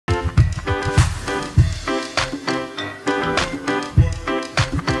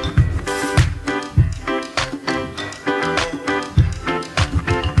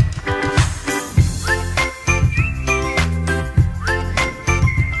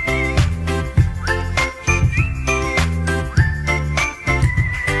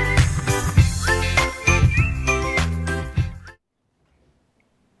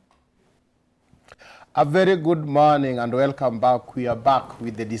A very good morning and welcome back. We are back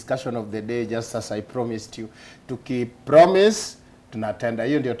with the discussion of the day, just as I promised you. Tukipromise, tunatenda.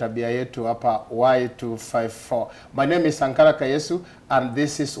 Hiyo ndio tabia yetu hapa Y254. My name is Sankara Kayesu and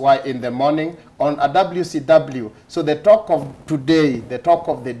this is Y in the Morning on a WCW. So the talk of today, the talk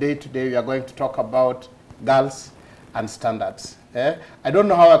of the day today, we are going to talk about girls and standards. I don't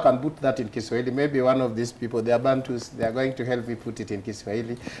know how I can put that in Kiswahili. Maybe one of these people, they are Bantus, they are going to help me put it in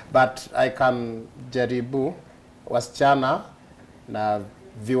Kiswahili. But I can jaribu wasichana na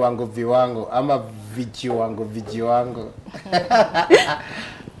viwango ama vijiwango.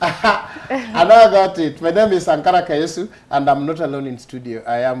 I know I got it. My name is Sankara Kayesu and I'm not alone in studio.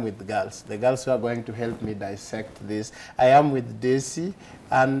 I am with girls. The girls who are going to help me dissect this. I am with Daisy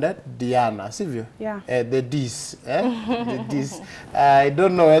and Diana. Sivyo? Yeah. The D's. The D's. I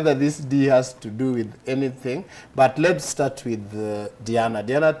don't know whether this D has to do with anything, but let's start with Diana.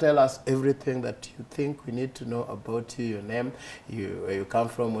 Diana, tell us everything that you think we need to know about you, your name, where you come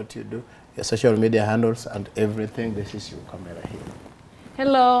from, what you do, your social media handles, and everything. This is your camera here.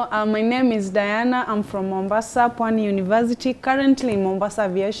 Hello, my name is Diana. I'm from Mombasa, Pwani University, currently in Mombasa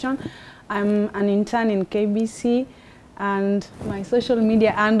Aviation. I'm an intern in KBC, and my social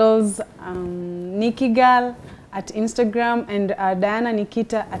media handles Nikki Girl at Instagram and Diana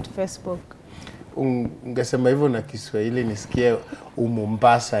Nikita at Facebook. Ungesema hivyo na Kiswahili nisikie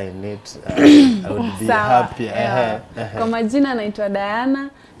Mombasa in it. I would be happy. Kwa majina naitwa Diana,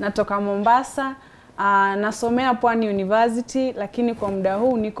 natoka Mombasa. Nasomea Pwani University, lakini kwa muda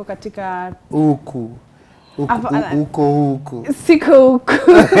huu niko katika huku. Siko huku.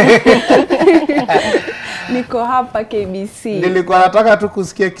 Niko hapa KBC. Nilikuwa nataka tu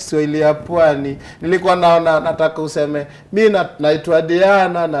kusikia Kiswahili ya Pwani. Nilikuwa nataka useme mimi naitwa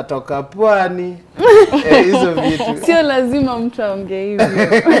Diana, natoka Pwani. Hizo vitu. Sio lazima mtu aongee hivyo.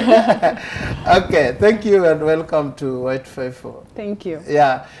 Okay, thank you and welcome to Y254. Thank you.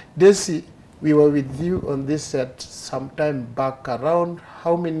 Yeah, Daisy, we were with you on this set sometime back around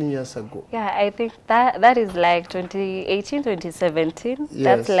how many years ago? Yeah, I think that is like 2018, 2017. Yes.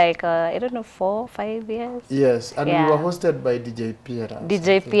 That's like, I don't know, 4, 5 years. Yes, and yeah. we were hosted by DJ Piera.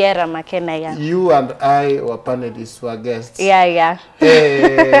 DJ Piera Makena, yeah. You and I were panelists, were guests. Yeah, yeah.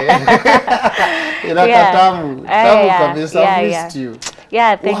 Hey. Tamu kabisa, yeah, missed you.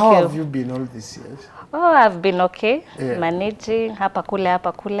 Yeah, thank you. How have you been all these years? Oh, I've been okay. Yeah. Managing, hapa kule.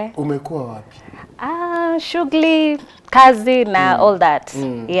 Umekuwa wapi? Shughuli, kazi na all that.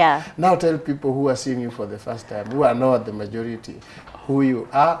 Yeah. Now tell people who are seeing you for the first time, who are not the majority, who you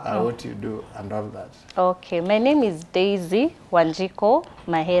are and what you do and all that. Okay, my name is Daisy Wanjiko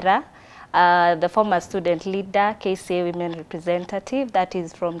Mahera, the former student leader, KCA Women Representative, that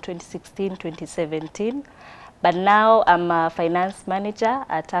is from 2016-2017. But now I'm a finance manager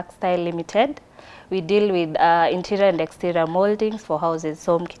at Textile Limited. We deal with interior and exterior moldings for houses.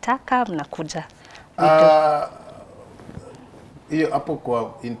 So mkitaka mnakuja. Hiyo hapo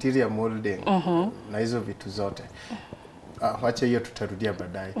kwa interior molding na hizo vitu zote. Wacha hiyo tutarudia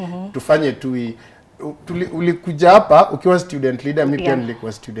baadaye. Tufanye tu ulikuja hapa ukiwa student leader, mimi pia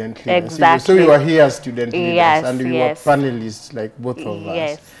nilikuwa student leader. Exactly. So you were here student leaders and we were panelists like both of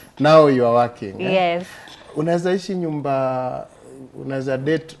us. Now you are working. Yes. Unaweza ishi nyumba, unaweza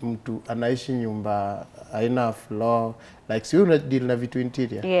date mtu anaishi nyumba haina floor, like si una deal na vitu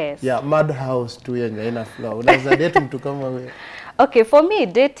interior. Yes. Yeah, mud house tu yenye haina floor. Unaweza date mtu kama wewe? Okay, for me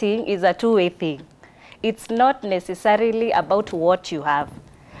dating is a two-way thing. It's not necessarily about what you have,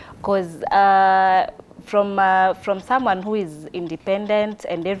 because from someone who is independent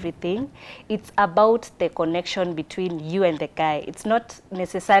and everything, it's about the connection between you and the guy. It's not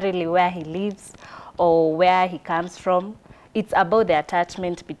necessarily where he lives or where he comes from. It's about the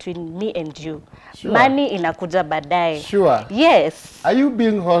attachment between me and you. Sure. Money inakuja baadaye. Sure. Yes. Are you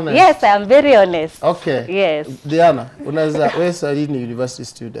being honest? Yes, I am very honest. Okay. Yes. Diana, unaweza wewe sasa ni university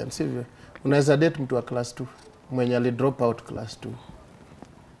student, sivyo? Unaweza date mtu wa class 2 mwenye ali drop out class 2?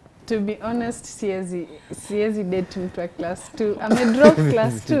 To be honest, siezi date mtu wa class 2. I'm drop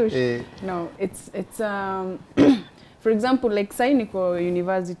class 2. No, it's for example, like say niko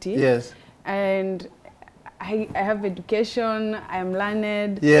university. Yes. And I have education, I am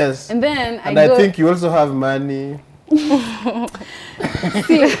learned. Yes. And then I think you also have money.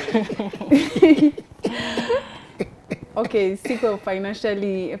 Okay, siko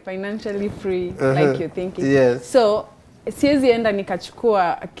financially free like you're thinking. Yes. So, siezi enda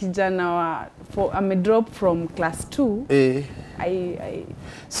nikachukua kijana I'm a drop from class 2.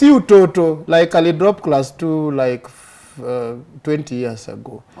 Si utoto, like ali drop class 2 like 20 years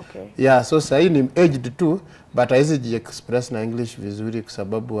ago. Okay. Yeah, so sahi ni aged too, but haizi express na English vizuri kwa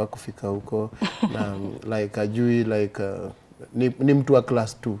sababu hakufika huko na like ajui like ni mtu wa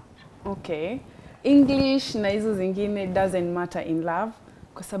class 2. Okay. English na hizo zingine doesn't matter in love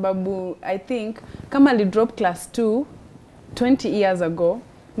kwa sababu I think kama li drop class 2 20 years ago,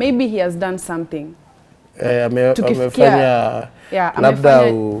 maybe he has done something. Amefanya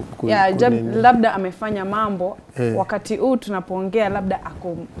labda amefanya mambo wakati huu tunapoongea labda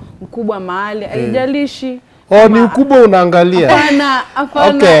ako mkubwa mahali haijalishi. Ni ukubwa unaangalia.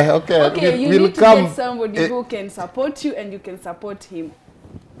 Hapana. Okay, you need to get somebody who can support you and you can support him.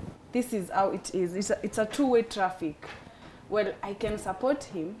 This is how it is. It's a two-way traffic. Well, I can support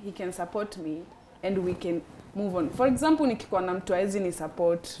him, he can support me, and we can move on. For example, nikikuwa na mtu hawezi ni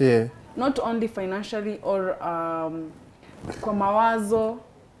support. Yeah. Not only financially or kwa mawazo,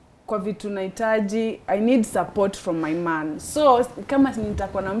 kwa vitu nahitaji, I need support from my man. So, kama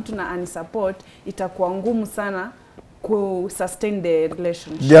nitakuwa na mtu na ani support, itakuwa ngumu sana ku sustain the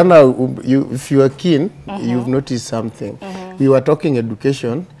relationship. Diana, if you are keen, you've noticed something. We were talking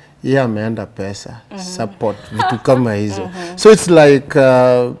education, ameenda pesa, support, vitu kama hizo. So it's like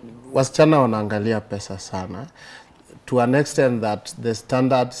wasichana wanaangalia pesa sana to an extent that the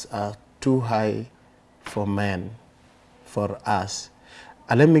standards are too high for men, for us.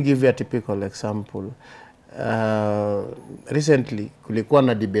 And let me give you a typical example. Recently, kulikuwa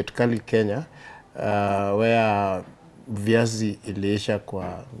na debate kali Kenya where viazi iliisha kwa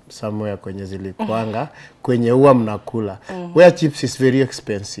somewhere kwenye zilikuanga kwenye huwa mnakula where chips is very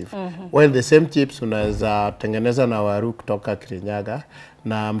expensive while the same chips unaweza tengeneza na waru kutoka Kirinyaga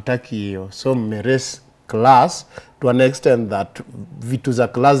na mtaki hiyo, so mmeres class to an extent that vitu za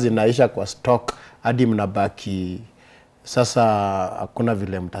class zinaisha kwa stock hadi mnabaki sasa hakuna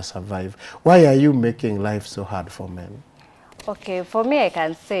vile mta survive. Why are you making life so hard for men? Okay, for me I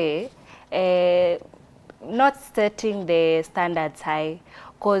can say not setting the standards high,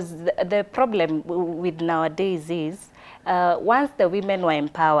 because the problem with nowadays is once the women were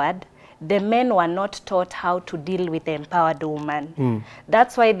empowered, the men were not taught how to deal with the empowered woman.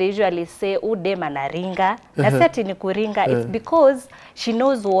 That's why they usually say, dem anaringa. Na seti ni kuringa. It's because she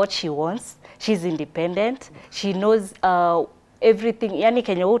knows what she wants. She's independent. She knows everything. Yani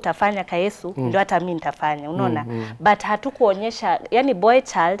kenye wewe utafanya kayesu, ndio hata mimi nitafanya. Unaona? But hatukuonyesha, yani boy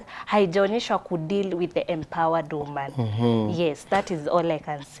child haijaonyeshwa ku deal with the empowered woman. Yes, that is all I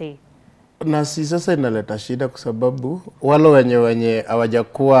can say. Na si sasa inaleta shida kwa sababu wale wenye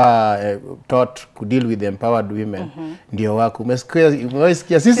hawajakuwa taught to deal with the empowered women ndio wako.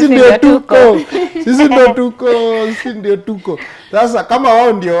 Umesikia sisi ndio tuko. Sisi ndio tuko. Sasa kama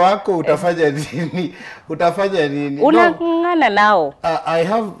wao ndio wako utafanya nini? Utafanya nini? Unangana nao. I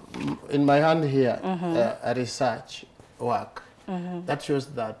have in my hand here a research work that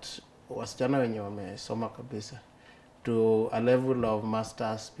shows that wasichana wenye wamesoma kabisa to a level of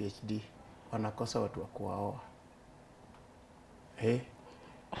masters PhD wanakosa watu wa kuwaoa.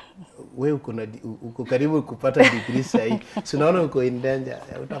 Wewe uko karibu kupata degree sahi. Si unaona uko in danger,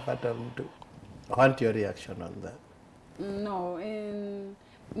 utapata mtu. I want your reaction on that. No,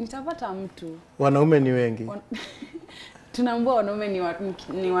 nitapata mtu. Wanaume ni wengi. Tunaambia wanaume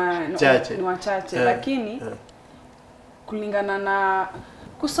ni wachache, lakini kulingana na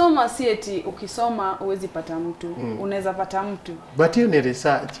kusoma si eti ukisoma uwezi pata mtu, unaweza pata mtu. But you need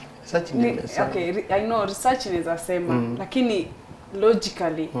research. Okay, I know research inaweza sema, lakini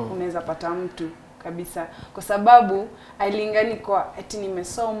logically unaweza pata mtu kabisa kwa sababu hailingani kwa eti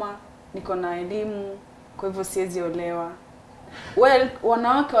nimesoma, niko na elimu, kwa hivyo siwezi olewa. Well,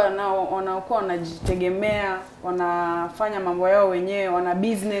 wanawake wanaokuwa wanajitegemea, wanafanya mambo yao wenyewe, wana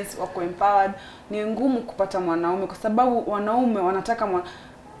business, wako empowered, ni ngumu kupata mwanaume kwa sababu wanaume wanataka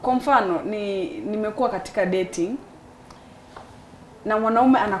kwa mfano nimekuwa katika dating na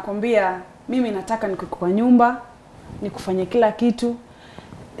mwanaume anakwambia mimi nataka niko kwa nyumba, nikufanye kila kitu.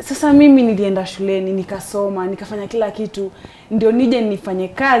 Sasa mimi nilienda shuleni, nikasoma, nikafanya kila kitu, ndio nije nifanye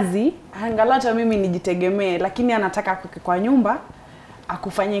kazi, angalau mimi nijitegemee, lakini anataka kwa nyumba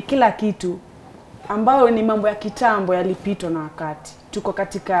akufanye kila kitu, ambao ni mambo ya kitambo yalipitwa na wakati. Tuko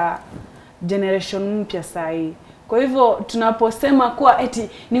katika generation mpya sasa hii. Kwa hivyo tunaposema kuwa eti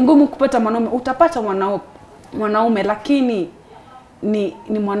ni ngumu kupata mwanaume, utapata mwanaume lakini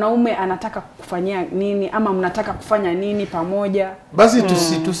ni mwanaume anataka kufanyia nini ama mnataka kufanya nini pamoja. Basi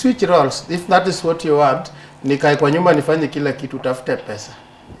to switch roles, if that is what you want, nikae kwa nyumba nifanye kila kitu, utafute pesa.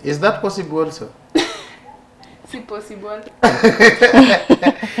 Is that possible also? Si possible.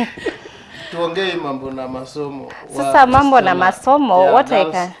 Tuongee mambo na masomo. Sasa mambo na masomo, what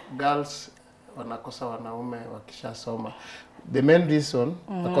I can... Girls wanakosa wanaume wakishasoma. The main reason,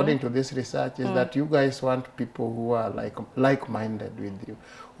 according to this research, is that you guys want people who are like-minded with you,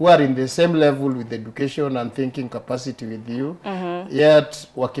 who are in the same level with education and thinking capacity with you. Yet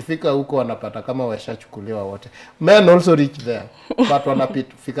wakifika huko wanapata kama washachukuliwa wote. Men also reach there, but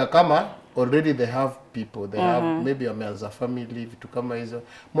wanafika kama already they have people, they have maybe wameanza family, vitu kama hizo.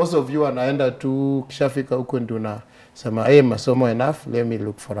 Most of you wanaenda tu kishafika huko ndio unasema masomo enough, let me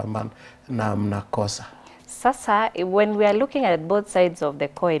look for a man, na mnakosa. Sasa, when we are looking at both sides of the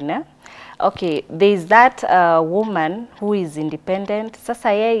coin, okay, there is that woman who is independent.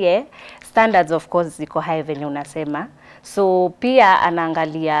 Sasa yeye, standards of course ziko high venye unasema. So pia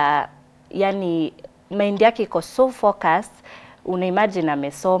anaangalia, yani mind yake iko so focused, unaimagine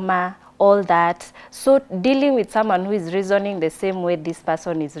amesoma, all that. So dealing with someone who is reasoning the same way this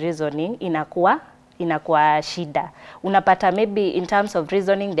person is reasoning, inakuwa shida. Unapata maybe in terms of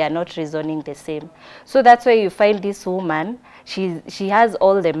reasoning, they are not reasoning the same. So that's why you find this woman, she has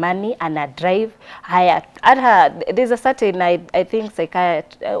all the money and a drive. There's a certain, I think,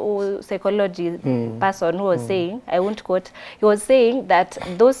 psychology person who was saying, I won't quote, he was saying that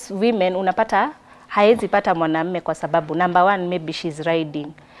those women, unapata, haezi pata mwanamume kwa sababu, number one, maybe she's riding.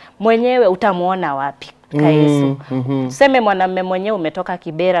 Mwenyewe utamuona wapi? Kaesu. Tuseme mwanamume mwenyewe umetoka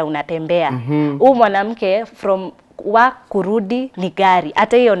Kibera unatembea. Mwanamke from wa kurudi ni gari.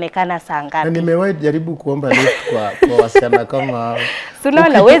 Hata ionekana saa ngapi. Na nimewahi jaribu kuomba lift kwa wasichana kama hao.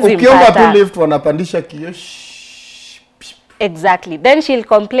 Unaona wezi mpata. Ukiomba tu lift wanapandisha kioo. Exactly. Then she'll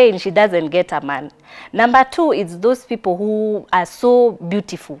complain she doesn't get a man. Number two, it's those people who are so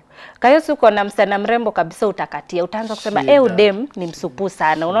beautiful. Kayosu kuna msichana mrembo kabisa utakatia. Utaanza kusema, udem ni msupu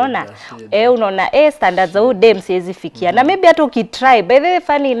sana. Unaona? Unaona, standards za udem siwezi fikia. Na maybe hata ukitry, by the way,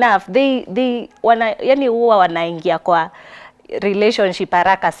 funny enough, yani huwa wanaingia kwa relationship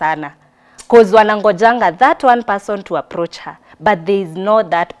haraka sana. Because wanangojanga that one person to approach her. But there is not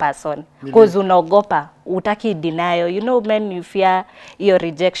that person. Because unaogopa, utaki denial. You know, men, you fear your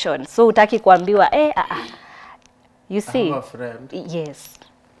rejection. So utaki kuambiwa, you see. I have a friend. Yes.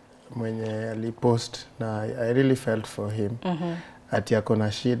 Mwenye alipost na I really felt for him. Ati ako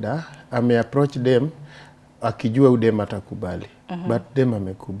na shida, approach them, akijua udem atakubali. But dem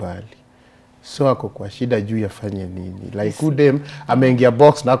amekubali. So ako kwa shida juu yafanye nini. Like udem ameingia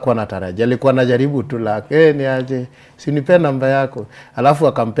box na kwa natarajia. Alikuwa anajaribu tu ni aje, si nipe namba yako. Alafu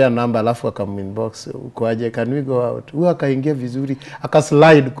akampea namba, alafu akaminbox, uko aje, can we go out? Huyo akaingia vizuri,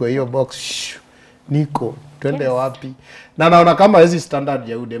 akaslide kwa hiyo box. Niko twende wapi? Na naona kama hizi standard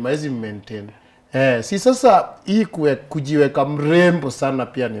ya udem hizi maintain. Si sasa hii kujiweka mrembo sana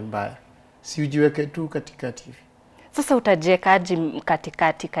pia ni mbaya. Si ujiweke tu katikati hivi. Sasa utajiekaji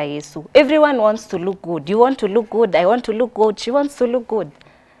katikati ka Yesu. Everyone wants to look good. You want to look good. I want to look good. She wants to look good.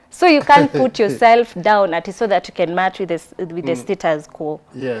 So you can't put yourself down at it so that you can match with the status quo.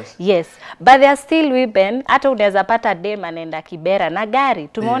 Yes. Yes. But there are still women, hata unaweza pata dem anaenda Kibera na gari.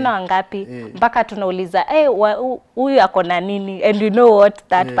 Tumeona wangapi mpaka tunauliza, huyu ako na nini? And you know what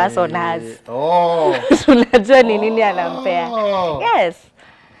that person has. Tunajua ni nini anampea. Yes.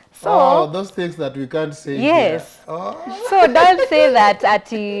 So those things that we can't say. Yes. So don't say that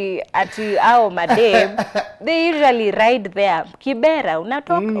ati madem, they usually ride there. Kibera,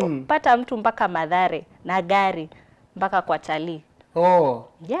 unatoka, pata mtu mpaka Madhare, na gari, mpaka kwa chali.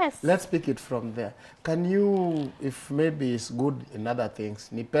 Yes. Let's pick it from there. Can you, if maybe it's good in other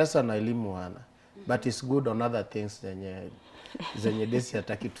things, ni pesa na elimu wana, but it's good on other things zenye desi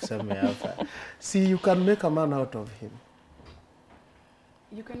hataki tuseme hapa. See, you can make a man out of him.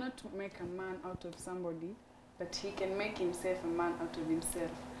 You cannot make a man out of somebody, but he can make himself a man out of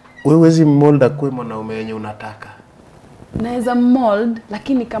himself. Wewezi mold akue mwanaume yenye unataka. Naweza mold,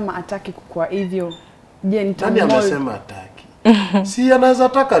 lakini kama ataki kukua hivyo. Je, nitamold. Nani amesema ataki? Si anaweza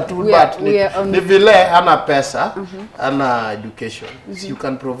taka tu, but ni vile hana pesa, hana education. So you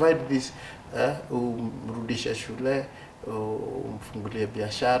can provide this, umrudishe shule, umfungulie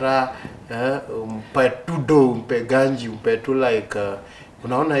biashara, umpe tudo, umpe ganji, umpe tu like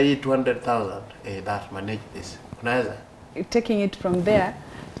unaona hii 200,000, that manage this. Unaweza? Taking it from there,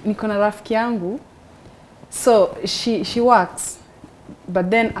 niko na rafiki yangu, so she works, but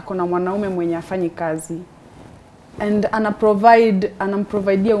then akona mwanaume mwenye afanyi kazi, and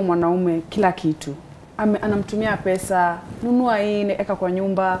anamprovidea mwanaume kila kitu. Anamtumia pesa, nunua hii, eka kwa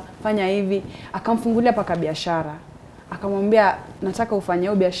nyumba, fanya hivi, akamfungulia paka biashara. Akamwambia nataka ufanye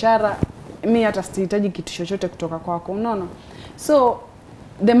hiyo biashara, mimi hata sihitaji kitu chochote kutoka kwako, unaona? So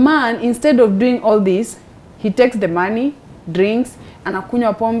the man, instead of doing all this, he takes the money, drinks,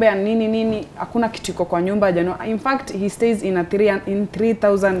 anakunywa pombe nini, hakuna kitu iko kwa nyumba jano. In fact, he stays in a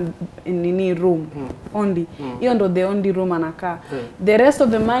 3,000 nini room only. Hiyo ndo the only room anakaa. The rest of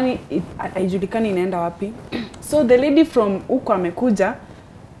the money haijulikani inaenda wapi. So the lady from huko amekuja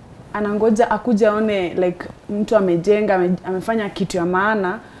anangoja akuja aone like mtu amejenga amefanya kitu ya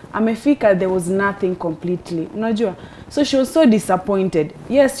maana. Amefika, there was nothing completely. Unajua? So she was so disappointed.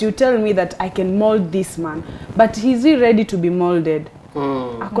 Yes, you tell me that I can mold this man, but is he ready to be molded?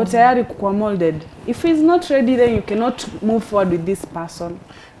 Ako tayari kuwa molded. If he's not ready, then you cannot move forward with this person.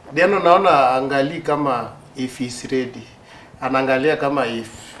 Diano naona angali kama if he's ready. Anaangalia kama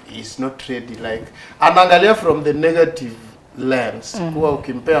if he's not ready, like anaangalia from the negative lens. Kuwa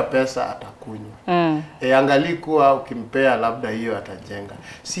ukimpea pesa atakunywa. Angali kuwa ukimpea labda hiyo atajenga.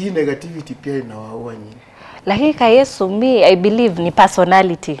 Si negativity pia inawaua nyinyi. Lakini kwa Yesu I believe ni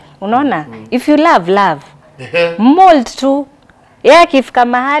personality. Unaona? If you love. Mold tu. Yeah, kifika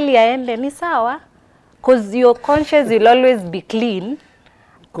mahali aende ni sawa. Cause your conscience will always be clean.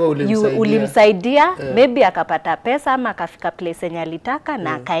 Kwa ulimsaidia, maybe akapata pesa ama akafika place yenye alitaka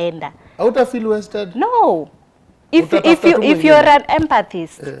na akaenda. Hauta feel wasted? No. If you're an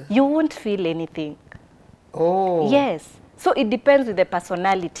empathist, you won't feel anything. Oh. Yes. So it depends with the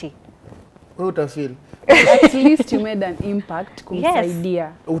personality. Utafeel. At least you made an impact kumsaidia.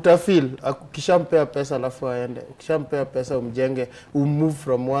 Yes. Utafeel ukishampea pesa alafu aende. Ukishampea pesa umjenge, move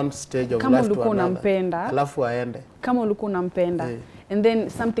from one stage of life to another. Alafu aende. Kama ulikuwa unampenda. And then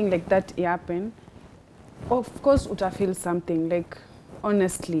something like that happen. Of course utafeel something like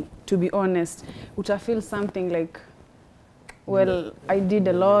honestly, to be honest, utafeel something like well, I did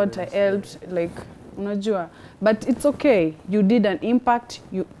a lot, I helped, like unajua, but it's okay. You did an impact,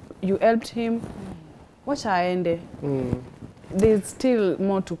 you helped him. Wacha aende. There's still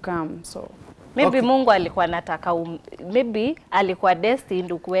more to come, so maybe Mungu alikuwa anataka maybe alikuwa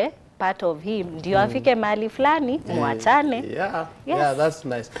destined ukwe part of him ndio afike mahali fulani muachane. Yeah, that's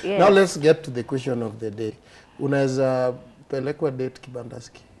nice. Yes. Now let's get to the question of the day. Unaweza pelekwa date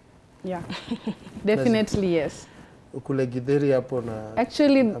kibandaski? Yeah. Definitely yes. Ukule githeri hapo na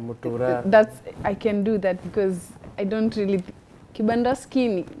actually that's I can do that because I don't really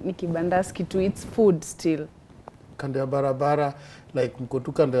kibandaski ni kibandaski to eat food still. Kando ya barabara, like mko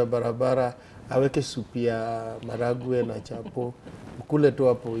tu kando ya barabara, aweke supu ya maragwe na chapo, mkule tu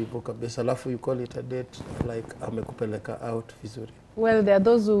hapo hivyo kabisa, alafu you call it a date, like amekupeleka out vizuri. Well, there are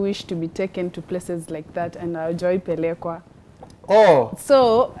those who wish to be taken to places like that and enjoy pelekwa. Oh.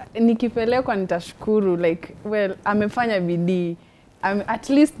 So, nikipelekwa nitashukuru, like, well, amefanya bidii. At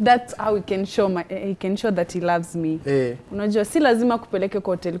least that's how he can show that he loves me. Unajua si lazima kupeleke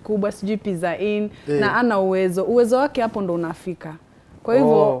kwa hotel kubwa, sijui Pizza Inn na ana uwezo wake hapo ndo unafika. Kwa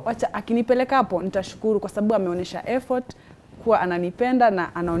hivyo wacha akinipeleka hapo nitashukuru kwa sababu ameonyesha effort kuwa ananipenda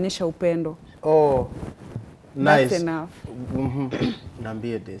na anaonyesha upendo. Oh. Nice. That's enough.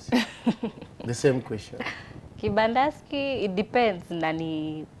 Nambie this. The same question. Kibandaski it depends na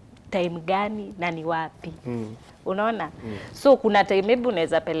ni time gani na ni wapi. Unaona? So kuna time maybe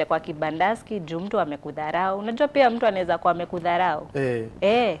unaweza pelekwa kibandaski juu mtu amekudharau. Unajua pia mtu anaweza kuwa amekudharau.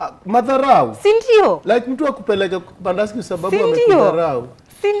 Madharau? Si ndio? Like mtu akupeleka kibandaski sababu amekudharau.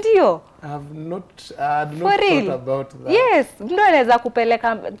 Si ndio? I have not thought about that. Yes, mtu anaweza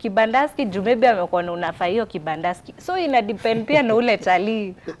kupeleka kibandaski juu maybe amekuwa unafaa hiyo kibandaski. So ina depend pia na ule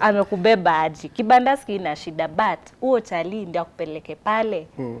talii amekubeba aje. Kibandaski ina shida but huo talii ndio akupeleke pale.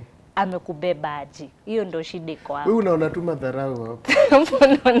 Amekubeba aje. Hiyo ndio shida iko hapo. Wewe unaona tu madharau hapo.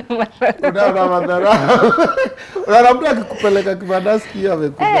 Unaona madharau. Unaona mtu akikupeleka kibandaski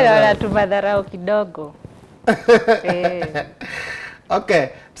amekubeba. Unaona tu madharau kidogo. Okay,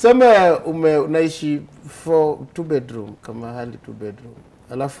 tuseme unaishi for 2 bedroom kama hali 2 bedroom.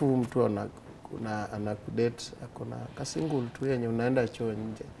 Alafu mtu anakudate akona ka single tu yenye unaenda choo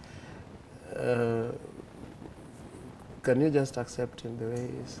nje. Can you just accept him the way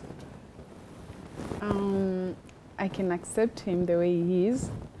he is? I can accept him the way he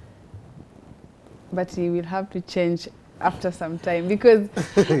is, but he will have to change after some time because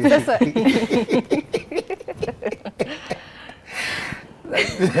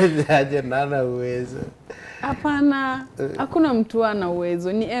Aje nana uwezo. Hapana, hakuna mtu ana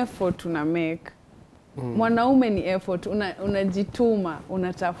uwezo, ni effort una make. Mwanaume ni effort, unajituma,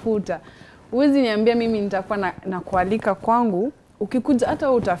 unatafuta. Uwezi niambia mimi nitakuwa na kualika kwangu, ukikuja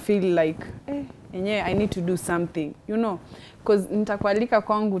hata utafeel like, yenyewe I need to do something, you know, because nitakualika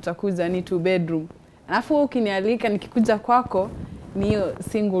kwangu utakuja ni 2 bedroom. Alafu ukinialika nikikuja kwako ni hiyo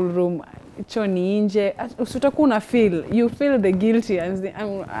single room. Choo ni nje, utakuwa you feel the guilty and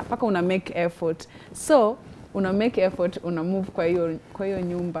paka una make effort. So una make effort, una move kwa hiyo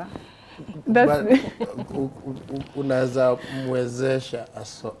nyumba. unaweza mwezesha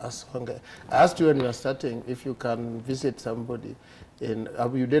asonge. I asked you when you were starting if you can visit somebody in,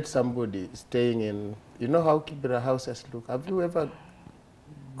 you date somebody staying in, you know how Kibera houses look. Have you ever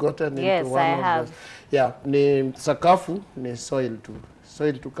gotten yes, into one I of have. those? Yeah, ni sakafu ni soil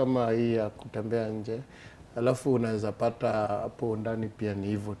tu kama hii ya kutembea nje. Alafu unaweza pata hapo ndani pia ni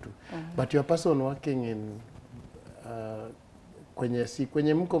hivyo tu. But your person working in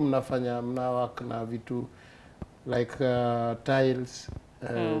kwenye mko mnafanya mnawak na vitu like tiles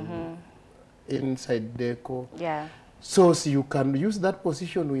inside deco. Yeah. So you can use that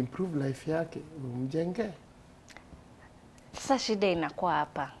position to improve life yake, umjenge. Sasa shida inakuwa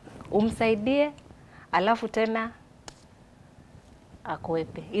hapa. Umsaidie alafu tena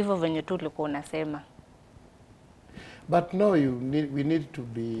akuepe. Hivyo venye tu ulikuwa unasema. But no, we need to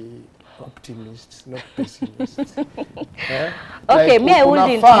be optimists, not pessimists. Okay, like, me I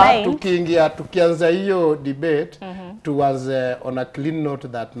wouldn't mind. Tukianza hiyo debate towards on a clean note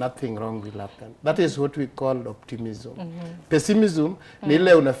that nothing wrong will happen. That is what we call optimism. Pessimism ni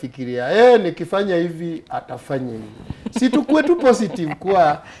ile unafikiria nikifanya hivi atafanya hivi. Si tukue tu positive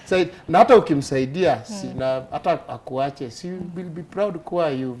kwa na hata ukimsaidia na hata akuache, si will be proud kwa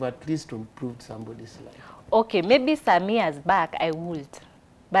you've at least improved somebody's life. Okay, maybe some years back I would.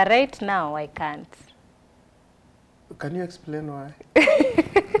 But right now I can't. Can you explain why?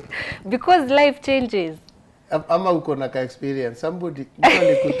 Because life changes. Ama uko na ka experience somebody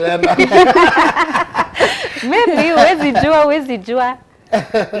nikutana. Maybe wezi jua.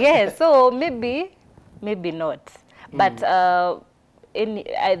 Yeah, so maybe not. But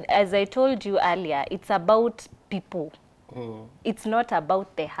as I told you earlier, it's about people. It's not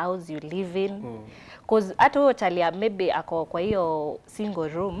about the house you live in. Because hata huyo chalia maybe ako kwa hiyo single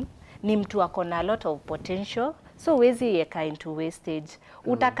room ni mtu ako na a lot of potential, so wezi yeka into wastage.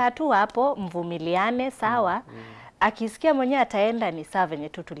 Utakaa tu hapo mvumiliane sawa. Akisikia mwenyewe ataenda ni sawa venye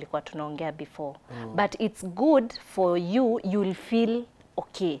tu tulikuwa tunaongea before. But it's good for you, you'll feel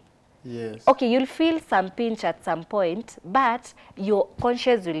okay. Yes. Okay, you'll feel some pinch at some point, but your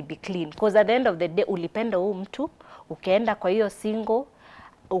conscience will be clean. Because at the end of the day ulipenda huyu mtu, ukaenda kwa hiyo single,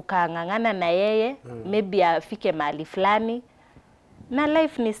 ukangangana na yeye, maybe afike mahali fulani. Na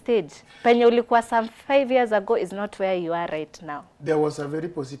life ni stage. Penye ulikuwa some 5 years ago is not where you are right now. There was a very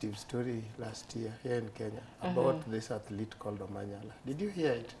positive story last year here in Kenya about this athlete called Omanyala. Did you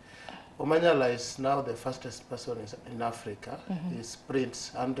hear it? Omanyala is now the fastest person in Africa. He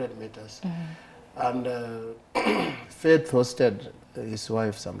sprints 100 meters. And Faith hosted his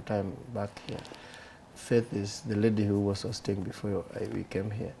wife some time back here. Faith is the lady who was hosting before we came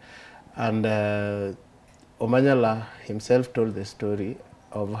here. And Omanyala himself told the story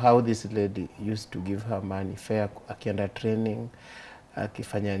of how this lady used to give her money, fair, akienda training,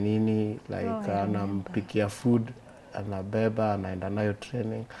 akifanya nini, like anampikia food, anabeba, anaenda nayo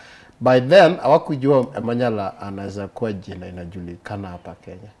training. By then, hawakujua Omanyala anaweza kuwa jina inajulikana hapa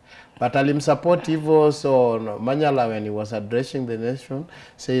Kenya. But alimsupport hivyo, so Omanyala when he was addressing the nation,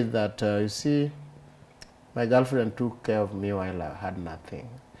 said that, you see, my girlfriend took care of me while I had nothing.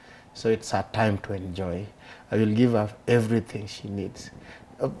 So it's her time to enjoy. I will give her everything she needs.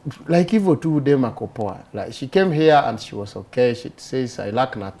 Like hivyo tu dem ako poa. Like she came here and she was okay. She says, I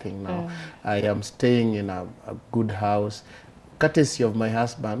lack nothing now. I am staying in a good house. Courtesy of my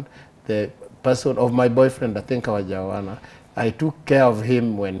husband, the person of my boyfriend, I think hawajaoana. I took care of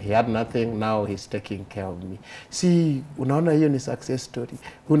him when he had nothing. Now he's taking care of me. See, unaona hiyo ni success story.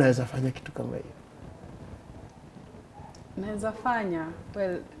 Unaweza fanya kitu kama hiyo? Naweza fanya.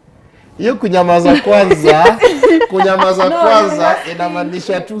 Well, hiyo kunyamaza kwanza, kwanza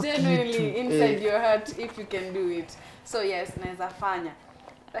inamaanisha tu genuinely kitu. Inside your heart if you can do it. So yes, naweza fanya.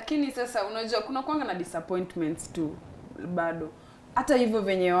 Lakini sasa unajua kuna kuanga na disappointments tu bado. Hata hivyo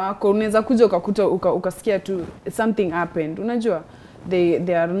venye wako unaweza kuja ukakuta ukasikia tu something happened. Unajua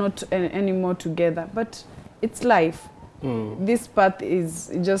they are not anymore together, but it's life. This path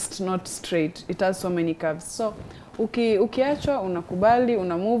is just not straight. It has so many curves. So ukiachwa unakubali,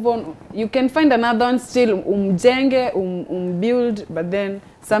 una move on. You can find another one still umjenge, build, but then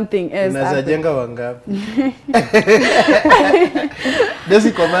something else happens. Unaweza jenga wangapi? Does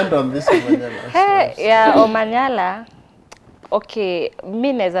he comment on this Omanyala? Yeah, Omanyala. Okay,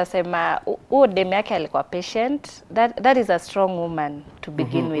 mi naweza sema huo dem yake alikuwa patient. That is a strong woman to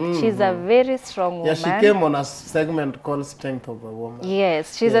begin with. She's a very strong woman. Yeah, she came on a segment called Strength of a Woman.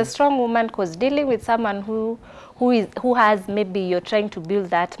 Yes, she's a strong woman because dealing with someone who has maybe you're trying to build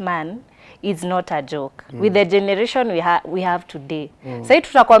that man is not a joke. With the generation we have today. Sasa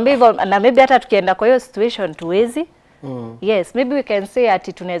tutakwambia hivyo na maybe hata tukienda kwa hiyo situation tuwezi Yes, maybe we can say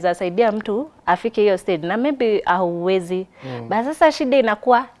ati tunaweza saidia mtu afike hiyo stage na maybe hauwezi. But sasa shida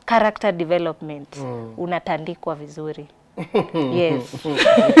inakuwa character development. Unatandikwa vizuri. Yes.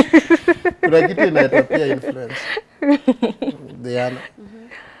 Kuna kitu inaitwa pia influence. Diana.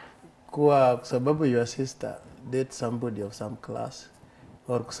 Kwa sababu your sister date somebody of some class,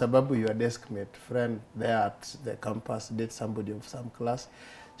 or kwa sababu your deskmate friend there at the campus date somebody of some class,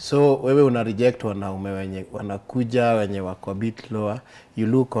 so wewe una reject wanaume wenye wanakuja wenye wako a bit lower, you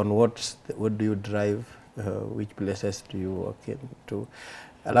look on what do you drive, which places do you walk into,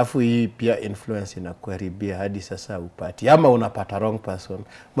 alafu hii pia influence inakuharibia hadi sasa upati, ama unapata wrong person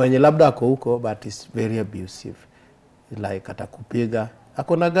mwenye labda ako huko but is very abusive, like atakupiga,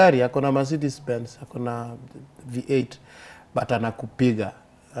 akona gari, akona Mercedes Benz, akona V8, but anakupiga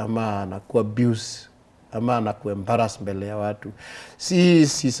ama anakuabuse ama anakuembarrass mbele ya watu. Si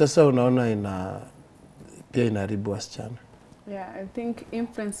sasa unaona pia inaharibu wasichana. Yeah, I think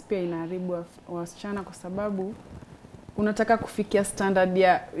influence pia inaharibu wasichana kwa sababu unataka kufikia standard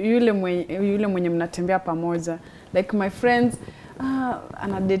ya yule mwenye mnatembea pamoja. Like my friends,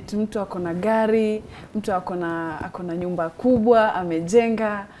 anadate mtu akona gari, mtu akona nyumba kubwa,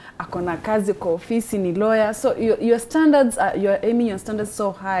 amejenga, akona kazi kwa ofisi, ni lawyer. So your standards you're aiming your standards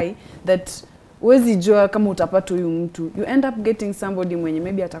so high that huwezi jua kama utapata huyu mtu. You end up getting somebody mwenye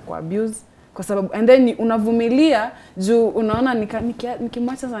maybe atakuwa abuse kwa sababu, and then unavumilia juu unaona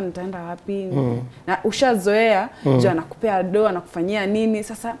nikimwacha sasa nitaenda wapi? Na ushazoea juu anakupea do, anakufanyia nini,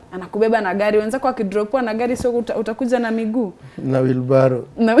 sasa anakubeba na gari, wenzako akidropwa na gari sio utakuja na miguu na wheelbarrow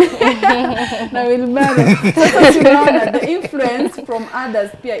na wheelbarrow. Sasa tunaona the influence from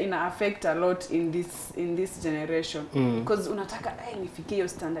others pia ina affect a lot in this generation, because unataka nifikie hiyo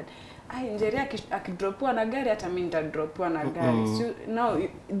standard. Njeri akidropwa na gari hata mimi nitadropwa na gari. So now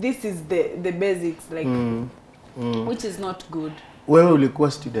this is the basics, like which is not good. Wewe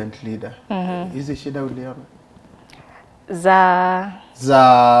ulikuwa student leader. Hizi shida uliona?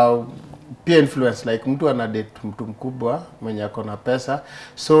 Za peer influence, like mtu anadate mtu mkubwa mwenye akona pesa,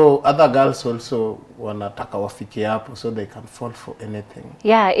 so other girls also wanataka wafike hapo so they can fall for anything.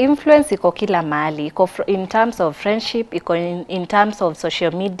 Yeah, influence iko kila mahali. Iko in terms of friendship, iko in terms of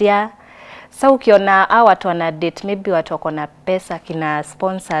social media. So ukiona watu wana date maybe watu wako na pesa, kina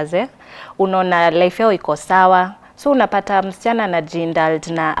sponsors, unaona life yao iko sawa. So unapata msichana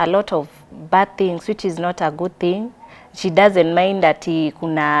anajiindulge na a lot of bad things, which is not a good thing. She doesn't mind that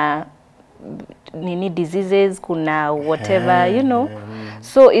kuna diseases, kuna whatever, you know.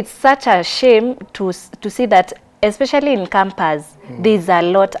 So it's such a shame to see that, especially in campus, there's a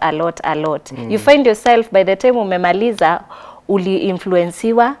lot. You find yourself by the time umemaliza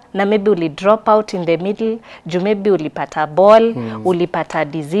uli-influenciwa na maybe uli-drop out in the middle, juu maybe ulipata ball, ulipata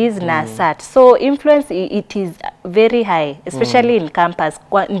disease na such. So influence, it is very high, especially in campus,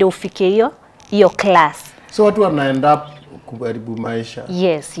 ndio ufike hiyo class. So watu end up kuharibu maisha.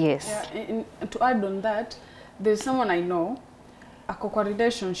 Yes. Yeah, to add on that, there's someone I know, ako kwa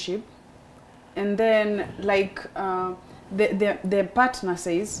relationship, and then like the partner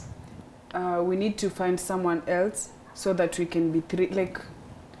says, we need to find someone else so that we can be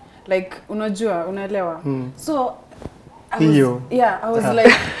like unajua, unaelewa. So I was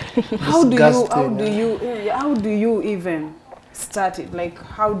like, how do you even start it? Like,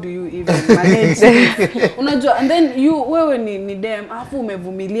 how do you even manage this? Unajua, and then wewe ni dem, afu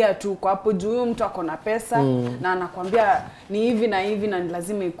umevumilia tu kwa hapo juu huyo mtu akona pesa na anakuambia ni hivi na hivi na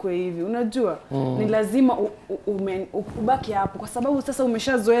lazima ikue hivi. Unajua, ni lazima ubaki hapo kwa sababu sasa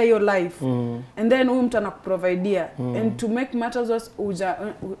umeshazoea hiyo life. And then huyo mtu anakuprovidea. And to make matters worse,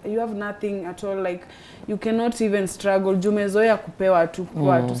 you have nothing at all, like you cannot even struggle. Juu umezoea kupewa tu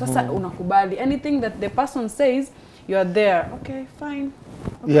kwa tu. Sasa unakubali anything that the person says, you are there. Okay, fine.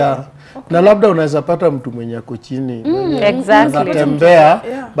 Okay. Yeah. Okay. Na labda unaweza pata mtu mwenye ako chini. Exactly. Anatembea,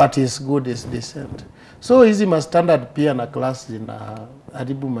 but is good, is decent. So hizi ma standard pia na class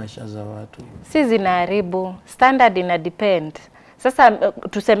zinaharibu maisha za watu. Si zinaharibu, standard ina depend. Sasa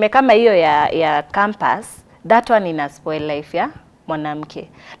tuseme kama hiyo ya campus, that one ina spoil life ya mwanamke.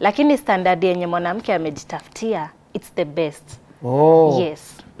 Lakini standard yenye mwanamke amejitafutia, it's the best.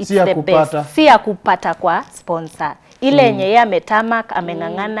 Yes. It's the best. Si ya kupata kwa sponsor. Ile yenye yeye ametamak,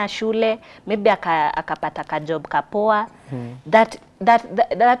 amengangana shule, maybe akapata ka job kapoa.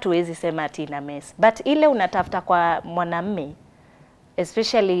 That huwezi sema ati ina mess. But ile unatafuta kwa mwanamume,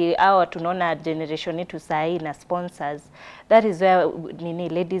 especially tunaona generation yetu sahi na sponsors, that is where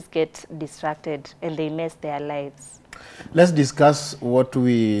ladies get distracted and they mess their lives. Let's discuss what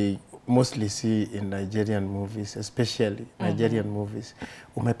we mostly see in Nigerian movies, especially Nigerian movies.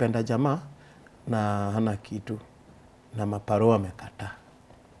 Umependa jamaa na hana kitu. na maparo wamekataa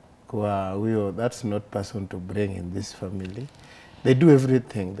kwa huyo, that's not person to bring in this family. They do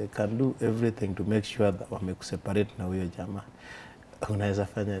everything, they can do everything to make sure that wamekuseparate na huyo jamaa. Unaweza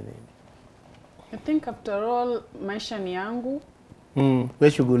fanya nini? I think after all maisha ni yangu.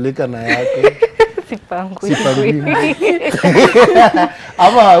 We shughulika na yako. Sipangu.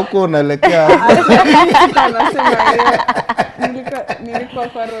 Ama huko unaelekea. Anasema nilikuwa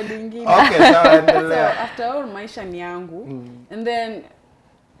kwa road nyingine. Okay, sawa, endelea. So after all maisha ni yangu. And then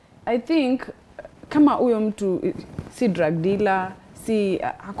I think kama huyo mtu si drug dealer, si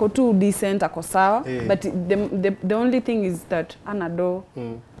ako tu decent, ako sawa, but the only thing is that anado.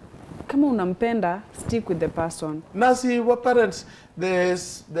 Kama unampenda, stick with the person. Nasi, what parents,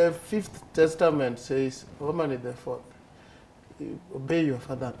 the fifth testament says, woman is the fourth. Obey your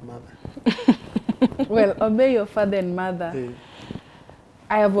father and mother. Well, obey your father and mother.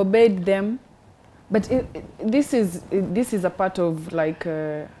 I have obeyed them, but this is a part of like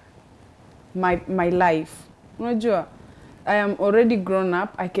my life. Unajua, I am already grown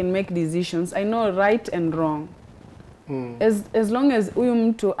up. I can make decisions. I know right and wrong. As long as huyu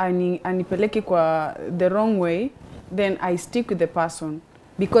mtu anipeleke kwa the wrong way, then I stick with the person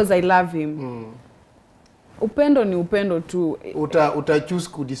because I love him. Upendo ni upendo tu. Uta choose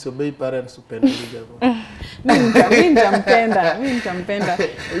ku disobey parents upendo ni jambo. Mimi nitampenda.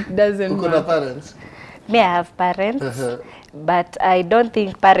 It doesn't matter. Uko parents? Me, I have parents. But I don't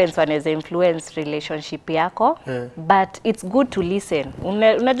think parents wanaweza influence relationship yako. But it's good to listen.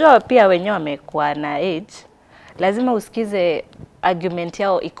 Unajua pia wenyewe wamekuwa na age. Lazima usikize argument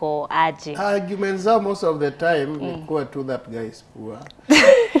yao iko aje. Arguments are most of the time ni kuwa to that guy is poor.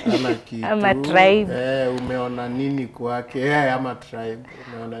 Ama kitu. Ama tribe. Umeona nini kwake? Ama tribe.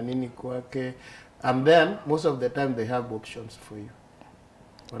 Umeona nini kwake? And then most of the time they have options for you.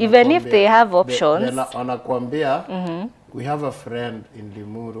 Even if they have options. Wanakuambia, we have a friend in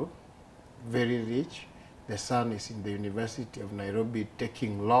Limuru, very rich. The son is in the University of Nairobi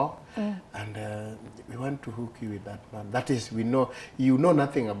taking law, and we want to hook you with that man. That is, we know, you know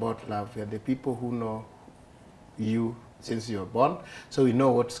nothing about love. We are the people who know you since you were born, so we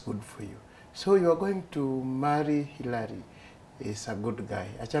know what's good for you. So you are going to marry Hillary. He's a good guy.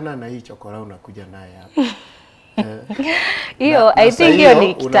 Achana na hii chokora unakuja naye hapa. I think hiyo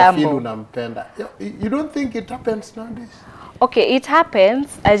ni kitambo. Unampenda. You don't think it happens nowadays? Okay, it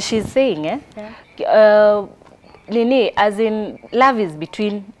happens, as she's saying, Nini, as in love is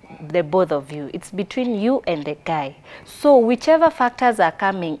between the both of you. It's between you and the guy. So whichever factors are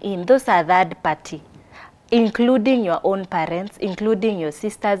coming in, those are third party, including your own parents, including your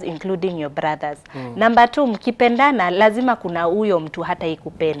sisters, including your brothers. Number 2, mkipendana, lazima kuna huyo mtu hata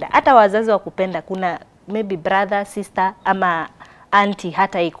ikupenda. Hata wazazi wa kupenda, kuna maybe brother, sister, ama auntie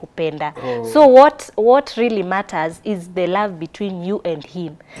hata ikupenda. So what really matters is the love between you and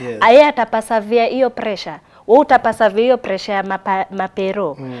him. Aye atapasavia hiyo pressure, wewe utapasavia hiyo pressure ya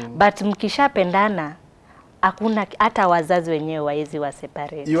mapero. But mkishapendana, hakuna hata wazazi wenyewe waezi wa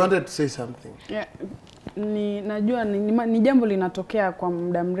separate. You wanted to say something? Yeah, najua ni jambo linatokea kwa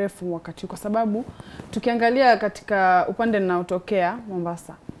muda mrefu wakati, kwa sababu tukiangalia katika upande ninaotokea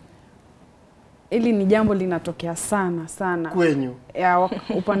Mombasa, ili ni jambo linatokea sana. Kwenyu? Ya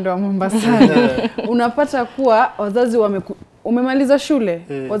upande wa Mombasa. Unapata kuwa wazazi umemaliza shule,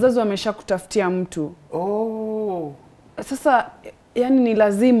 wazazi wamesha kutafutia mtu. Sasa yani ni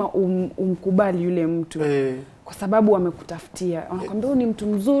lazima umkubali yule mtu. Kwa sababu wamekutafutia. Wanakuambia ni mtu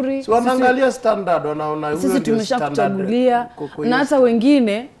mzuri. So wanaangalia standard, wanaona huyo sisi tumeshakuchagulia, na hata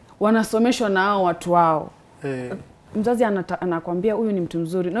wengine wanasomeshwa na hao watu wao. Mzazi anakuambia huyu ni mtu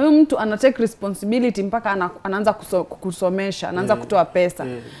mzuri, na huyo mtu ana take responsibility mpaka anaanza kusomesha, anaanza kutoa pesa.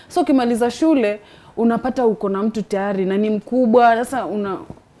 So ukimaliza shule unapata uko na mtu tayari na ni mkubwa. Sasa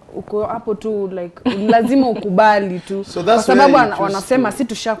uko hapo tu like lazima ukubali tu. So kwa sababu wanasema si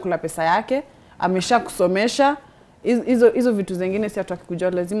tushakula pesa yake, ameshakusomesha. Hizo vitu zingine si hataki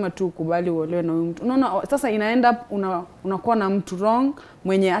kujua, lazima tu ukubali uolewe na huyo mtu. Unaona sasa inaenda unakuwa na mtu wrong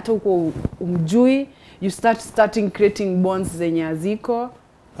mwenye hata uko umjui. You starting creating bonds zenye aziko.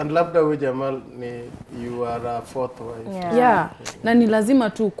 And labda huyo jamaa you are a fourth wife. Yeah. Na ni lazima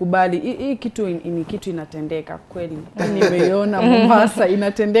tu ukubali. Hii kitu ni kitu inatendeka kweli. Nimeiona Mombasa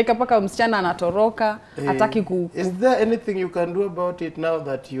inatendeka paka msichana anatoroka, hataki Is there anything you can do about it now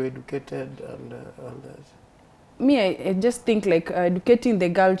that you're educated and all that? Me, I just think like educating the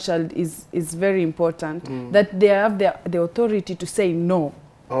girl child is very important. That they have the authority to say no.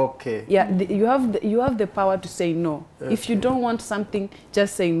 Okay. Yeah, you have the power to say no. If you don't want something,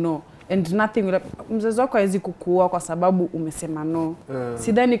 just say no. and nothing will, mzazi wako hawezi kukuoa kwa sababu umesema no.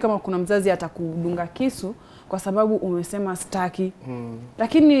 Sidhani kama kuna mzazi atakudunga kisu kwa sababu umesema sitaki.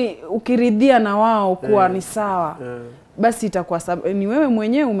 Lakini ukiridhia na wao kuwa ni sawa, basi itakuwa ni wewe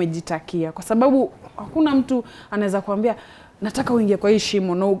mwenyewe umejitakia, kwa sababu hakuna mtu anaweza kuambia nataka uingie kwa hii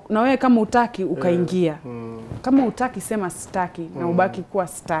shimo na wewe kama utaki ukaingia. Kama utaki sema sitaki na ubaki kuwa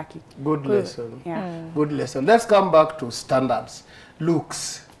sitaki. Good lesson. Good lesson. Let's come back to standards.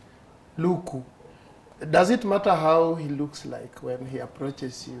 Looks. Luku. Does it matter how he looks like when he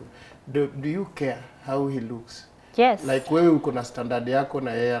approaches you? Do you care how he looks? Yes. Like wewe uko na standard yako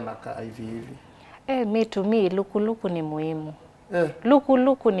na yeye anakaa hivi. Me to me luku ni muhimu.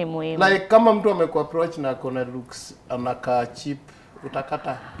 Luku ni muhimu. Like kama mtu amekuapproach na akona looks anakaa cheap,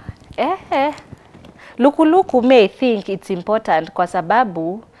 utakata? Luku may think it's important kwa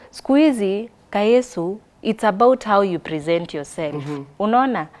sababu siku hizi Yesu it's about how you present yourself.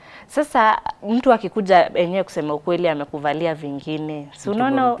 Unaona? Sasa mtu akikuja enyewe kusema ukweli amekuvalia vingine. Si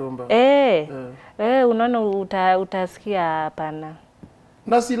unaona unaona utasikia hapana.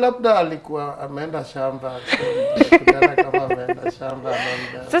 Na si labda alikuwa ameenda shamba, kutana kama ameenda shamba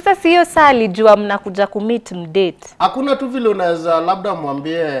anaenda. Sasa sio saa alijua mnakuja kumit mdate. Hakuna tu vile unaweza labda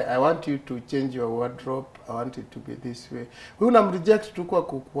mwambie I want you to change your wardrobe, I want it to be this way. Wewe unamreject tu kwa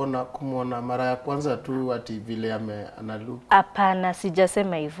kumuona mara ya kwanza tu ati vile ana look. Hapana,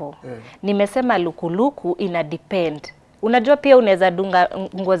 sijasema hivyo. Nimesema luku ina depend. Unajua pia unaweza dunga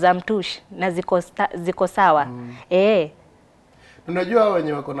nguo za mtushi na ziko sawa. Unajua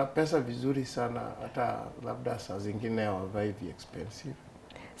wenye wako na pesa vizuri sana hata labda saa zingine hawavai expensive.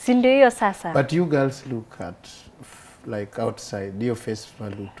 Si ndio hiyo sasa? But you girls look at like outside, your face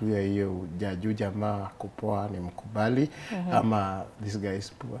value tu ya hiyo jaju jamaa kupoa ni mkubali ama this guy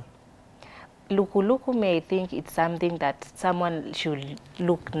is poor. Luku may think it's something that someone should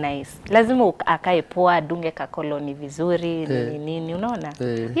look nice. Lazima akae poa, dunge kakoloni vizuri, nini unaona?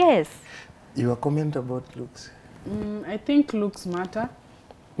 Yes. Your comment about looks? I think looks matter.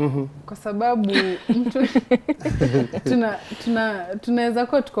 Kwa sababu mtu tunaweza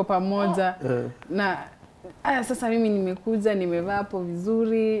kuwa tuko pamoja na sasa mimi nimekuja nimevaa hapo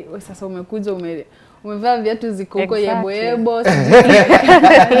vizuri, wewe sasa umekuja umevaa viatu ziko huko yebo.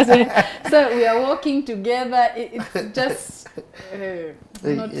 So we are walking together, it's just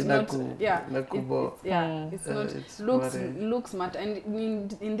looks matter, and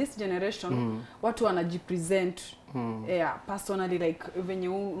in this generation watu wanajipresent personally, like venye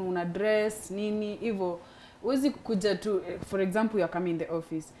una dress nini hivyo. Uwezi kuja tu, for example you are coming in the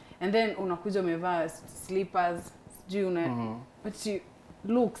office and then unakuja umevaa slippers but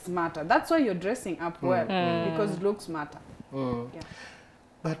looks matter. That's why you're dressing up well, because looks matter.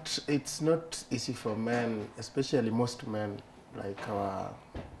 But it's not easy for men, especially most men, like our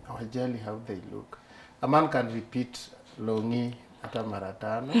jelly, how they look. A man can repeat longi hata mara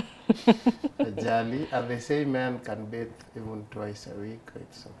tano, jali, and they say men can bathe even twice a week.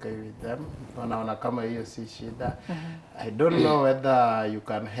 It's okay with them. Wanaona kama hiyo si shida. I don't know whether you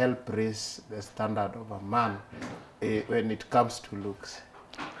can help raise the standard of a man when it comes to looks.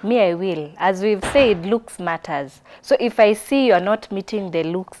 Me, I will. As we've said, looks matters. So if I see you're not meeting the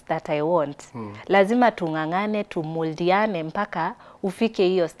looks that I want, lazima tungangane, tumuldiane mpaka ufike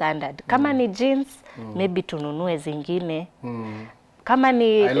hiyo standard. Kama ni jeans, maybe tununue zingine. Kama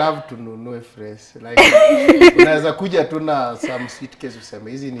ni I love tununue fresh. Like unaweza kuja tu na some suitcase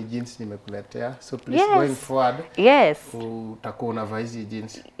useme hizi ni jeans nimekuletea. So please going forward. Utakuwa unavaa hizi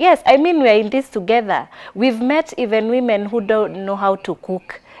jeans. Yes, I mean we are in this together. We've met even women who don't know how to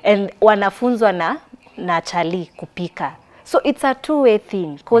cook and wanafunzwa na chali kupika. So it's a two-way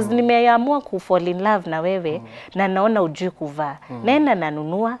thing, because nimeamua ku fall in love na wewe na naona ujui kuvaa. Nenda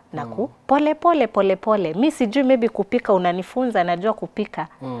nanunua na pole. Mimi sijui maybe kupika, unanifunza, najua kupika.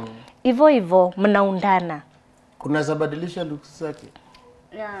 Hivyo mnaundana. Kunaweza badilisha looks zake?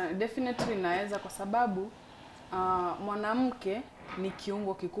 Yeah, definitely naweza, kwa sababu mwanamke ni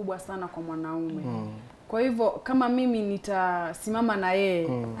kiungo kikubwa sana kwa mwanaume. Kwa hivyo kama mimi nitasimama na yeye,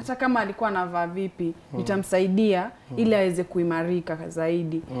 hata kama alikuwa anavaa vipi, nitamsaidia ili aweze kuimarika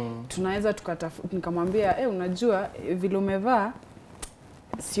zaidi. Tunaweza nikamwambia unajua vile umevaa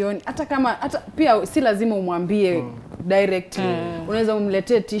sioni, hata pia si lazima umwambie directly. Unaweza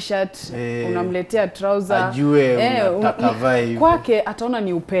umletee t-shirt, unamletea trouser, ajue unataka vibe. Kwake ataona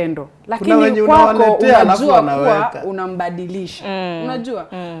ni upendo, lakini kwako unajua kuwa unambadilisha. Unajua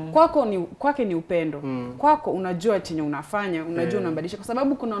kwake ni upendo. Kwako unajua chenye unafanya, unajua unambadilisha, kwa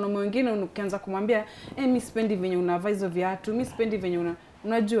sababu kuna wanaume wengine ukianza kumwambia mimi sipendi venye unavaa hizo viatu, mimi sipendi venye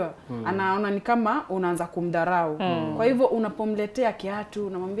Unajua? Anaona ni kama unaanza kumdharau. Kwa hivyo unapomletea kiatu,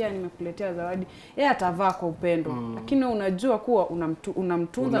 unamwambia nimekuletea zawadi, yeye atavaa kwa upendo. Lakini unajua kuwa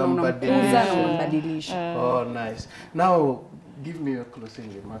unamtunza na unamkuza na unambadilisha. Oh, nice. Now give me a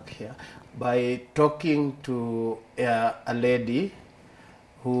closing remark here. By talking to a lady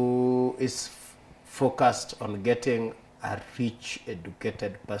who is focused on getting a rich,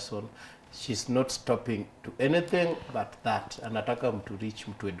 educated person, she's not stopping to anything but that. Anataka mtu rich,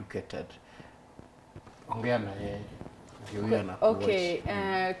 mtu educated. Ongea na yeye. Okay,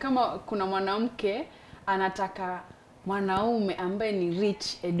 kama kuna mwanamke anataka mwanaume ambaye ni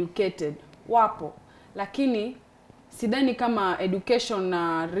rich, educated, wapo. Lakini sidhani kama education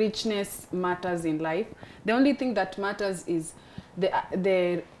na richness matters in life. The only thing that matters is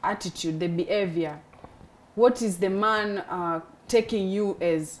the attitude, the behavior. What is the man taking you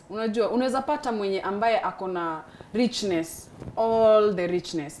as? Unajua, unaweza pata mwenye ambaye akona richness, all the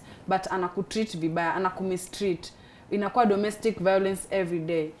richness, but anakutreat vibaya, anakumistreat. Inakuwa domestic violence every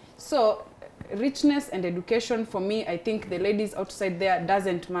day. So richness and education, for me, I think the ladies outside there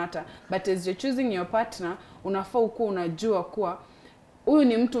doesn't matter. But as you're choosing your partner, unafaa ukuwa unajua kuwa huyu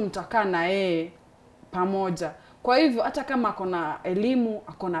ni mtu mtakaa na yeye pamoja. Kwa hivyo hata kama akona elimu,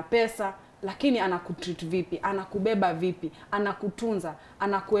 akona pesa, lakini anakutreat vipi, anakubeba vipi, anakutunza,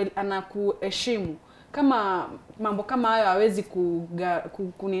 anakuheshimu. Kama mambo kama hayo hawezi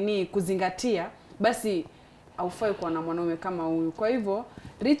kuzingatia, basi haufai kuwa na mwanaume kama huyu. Kwa hivyo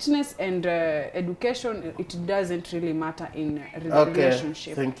richness and education, it doesn't really matter in a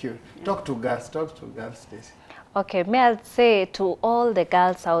relationship. Thank you. Talk to girls, Stacey. Okay, may I say to all the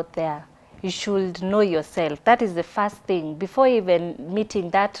girls out there, you should know yourself. That is the first thing. Before even meeting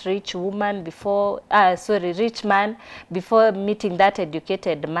that rich woman, rich man, before meeting that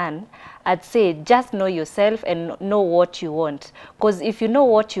educated man, I'd say just know yourself and know what you want. Because if you know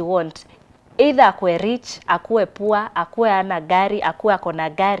what you want, either akue rich, akue poor, akue ana gari, akue akona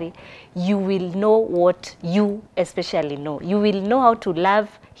gari, you will know what you especially know. You will know how to love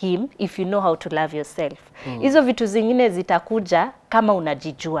him if you know how to love yourself. Hizo vitu zingine zitakuja kama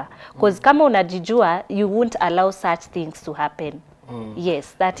unajijua. Because kama unajijua, you won't allow such things to happen.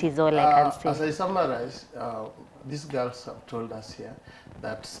 Yes, that is all I can say. As I summarize, these girls have told us here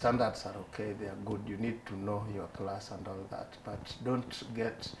that standards are okay, they are good. You need to know your class and all that, but don't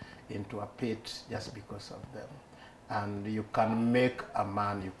get into a pit just because of them. And you can make a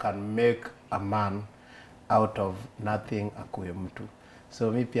man out of nothing, akuwe mtu.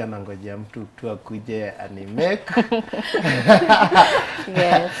 So mi pia nangojea mtu tu akuje animake.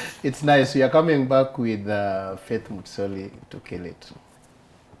 Yes. It's nice. We are coming back with Faith Mutsoli to kill it.